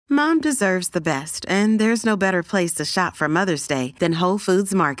Mom deserves the best, and there's no better place to shop for Mother's Day than Whole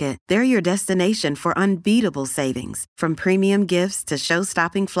Foods Market. They're your destination for unbeatable savings, from premium gifts to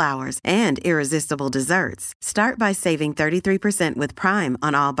show-stopping flowers and irresistible desserts. Start by saving 33% with Prime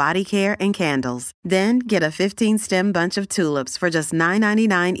on all body care and candles. Then get a 15-stem bunch of tulips for just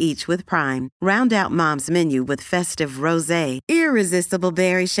 $9.99 each with Prime. Round out Mom's menu with festive rosé, irresistible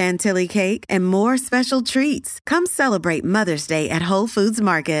berry chantilly cake, and more special treats. Come celebrate Mother's Day at Whole Foods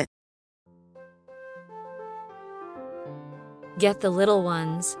Market. Get the little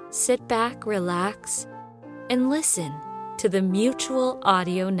ones, sit back, relax, and listen to the Mutual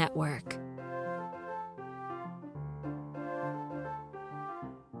Audio Network.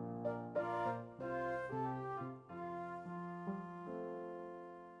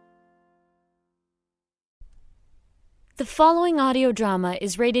 The following audio drama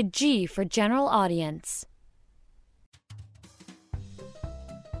is rated G for general audience.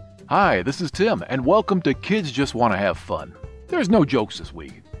 Hi, this is Tim, and welcome to Kids Just Want to Have Fun. There's no jokes this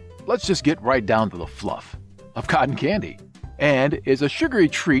week. Let's just get right down to the fluff of cotton candy, and is a sugary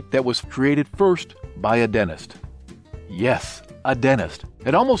treat that was created first by a dentist. Yes, a dentist.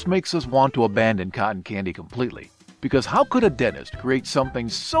 It almost makes us want to abandon cotton candy completely, because how could a dentist create something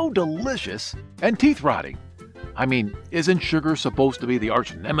so delicious and teeth-rotting? I mean, isn't sugar supposed to be the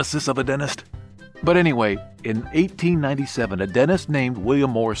arch nemesis of a dentist? But anyway, in 1897, a dentist named William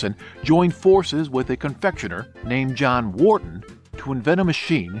Morrison joined forces with a confectioner named John Wharton to invent a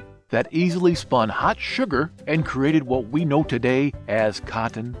machine that easily spun hot sugar and created what we know today as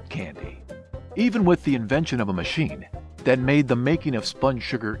cotton candy. Even with the invention of a machine that made the making of spun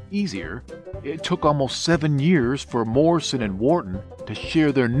sugar easier, it took almost 7 years for Morrison and Wharton to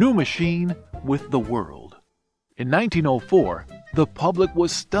share their new machine with the world. In 1904, the public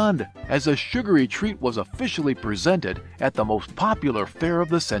was stunned as a sugary treat was officially presented at the most popular fair of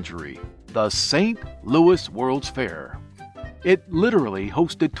the century, the St. Louis World's Fair. It literally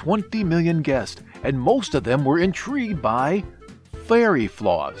hosted 20 million guests, and most of them were intrigued by fairy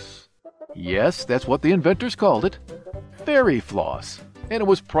floss. Yes, that's what the inventors called it, fairy floss, and it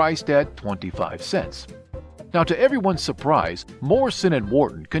was priced at 25 cents. Now, to everyone's surprise, Morrison and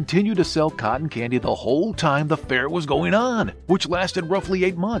Wharton continued to sell cotton candy the whole time the fair was going on, which lasted roughly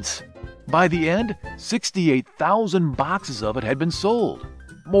 8 months. By the end, 68,000 boxes of it had been sold.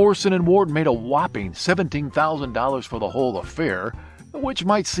 Morrison and Wharton made a whopping $17,000 for the whole affair, which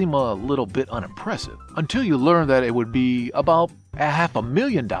might seem a little bit unimpressive, until you learn that it would be about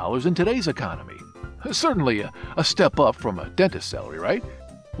 $500,000 in today's economy. Certainly a step up from a dentist's salary, right?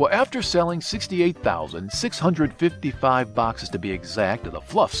 Well, after selling 68,655 boxes to be exact of the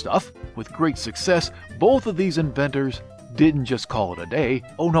fluff stuff, with great success, both of these inventors didn't just call it a day.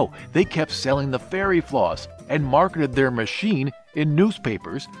 Oh no, they kept selling the fairy floss and marketed their machine in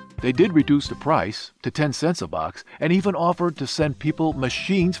newspapers. They did reduce the price to 10 cents a box and even offered to send people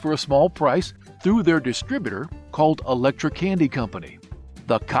machines for a small price through their distributor called Electric Candy Company.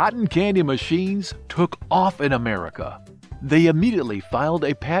 The cotton candy machines took off in America. They immediately filed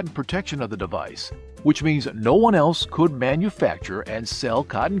a patent protection of the device, which means no one else could manufacture and sell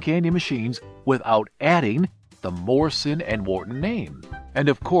cotton candy machines without adding the Morrison and Wharton name. And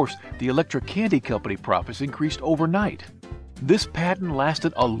of course, the Electric Candy Company profits increased overnight. This patent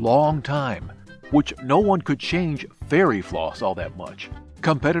lasted a long time, which no one could change fairy floss all that much.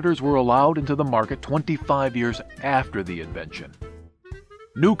 Competitors were allowed into the market 25 years after the invention.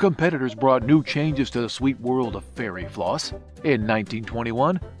 New competitors brought new changes to the sweet world of fairy floss. In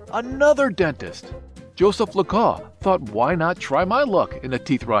 1921, another dentist, Joseph Lecaus, thought, why not try my luck in the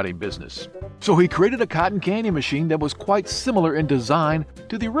teeth-rotting business? So he created a cotton candy machine that was quite similar in design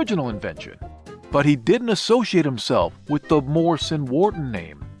to the original invention. But he didn't associate himself with the Morrison-Wharton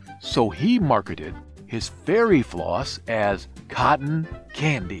name, so he marketed his fairy floss as cotton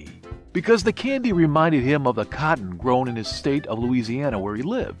candy, because the candy reminded him of the cotton grown in his state of Louisiana where he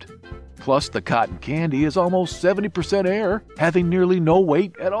lived. Plus, the cotton candy is almost 70% air, having nearly no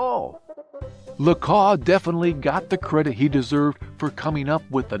weight at all. Lecaus definitely got the credit he deserved for coming up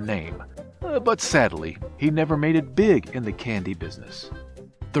with the name, but sadly, he never made it big in the candy business.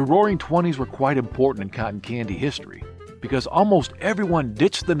 The Roaring Twenties were quite important in cotton candy history, because almost everyone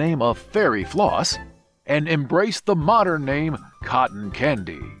ditched the name of fairy floss and embraced the modern name cotton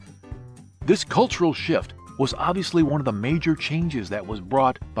candy. This cultural shift was obviously one of the major changes that was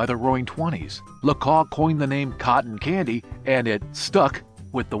brought by the Roaring Twenties. Lecaus coined the name cotton candy, and it stuck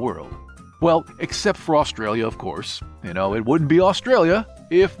with the world. Well, except for Australia, of course. It wouldn't be Australia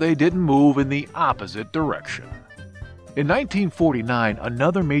if they didn't move in the opposite direction. In 1949,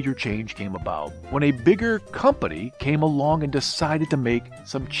 another major change came about when a bigger company came along and decided to make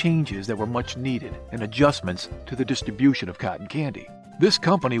some changes that were much needed and adjustments to the distribution of cotton candy. This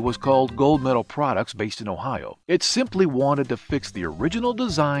company was called Gold Medal Products, based in Ohio. It simply wanted to fix the original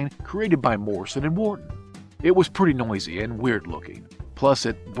design created by Morrison and Wharton. It was pretty noisy and weird looking. Plus,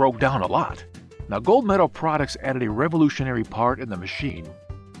 it broke down a lot. Now, Gold Medal Products added a revolutionary part in the machine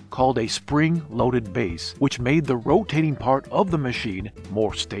called a spring-loaded base, which made the rotating part of the machine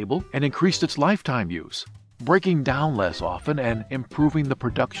more stable and increased its lifetime use, breaking down less often and improving the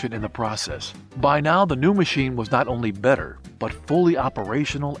production in the process. By now, the new machine was not only better, but fully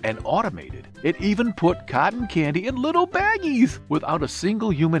operational and automated. It even put cotton candy in little baggies without a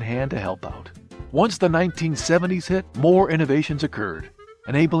single human hand to help out. Once the 1970s hit, more innovations occurred,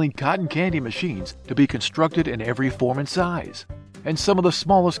 enabling cotton candy machines to be constructed in every form and size. And some of the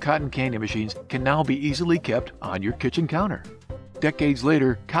smallest cotton candy machines can now be easily kept on your kitchen counter. Decades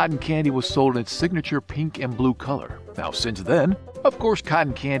later, cotton candy was sold in its signature pink and blue color. Now, since then, of course,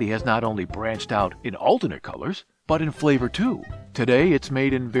 cotton candy has not only branched out in alternate colors, but in flavor too. Today, it's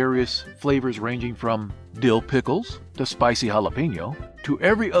made in various flavors ranging from dill pickles to spicy jalapeno to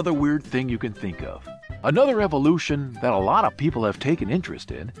every other weird thing you can think of. Another evolution that a lot of people have taken interest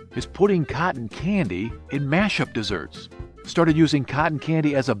in is putting cotton candy in mashup desserts. Started using cotton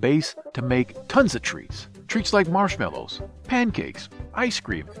candy as a base to make tons of treats. Treats like marshmallows, pancakes, ice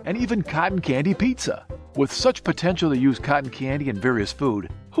cream, and even cotton candy pizza. With such potential to use cotton candy in various food,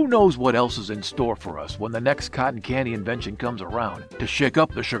 who knows what else is in store for us when the next cotton candy invention comes around to shake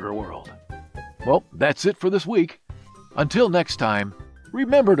up the sugar world. Well, that's it for this week. Until next time,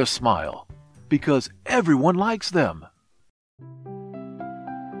 remember to smile, because everyone likes them.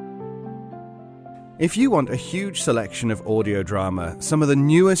 If you want a huge selection of audio drama, some of the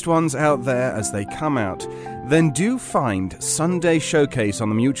newest ones out there as they come out, then do find Sunday Showcase on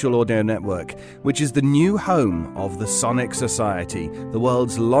the Mutual Audio Network, which is the new home of the Sonic Society, the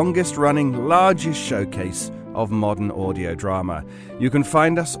world's longest-running, largest showcase of modern audio drama. You can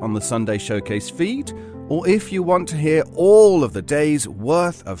find us on the Sunday Showcase feed, or if you want to hear all of the day's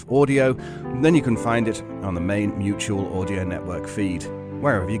worth of audio, then you can find it on the main Mutual Audio Network feed,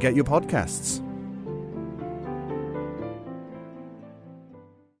 wherever you get your podcasts.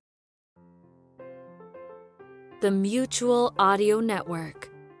 The Mutual Audio Network.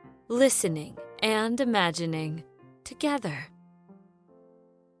 Listening and imagining together.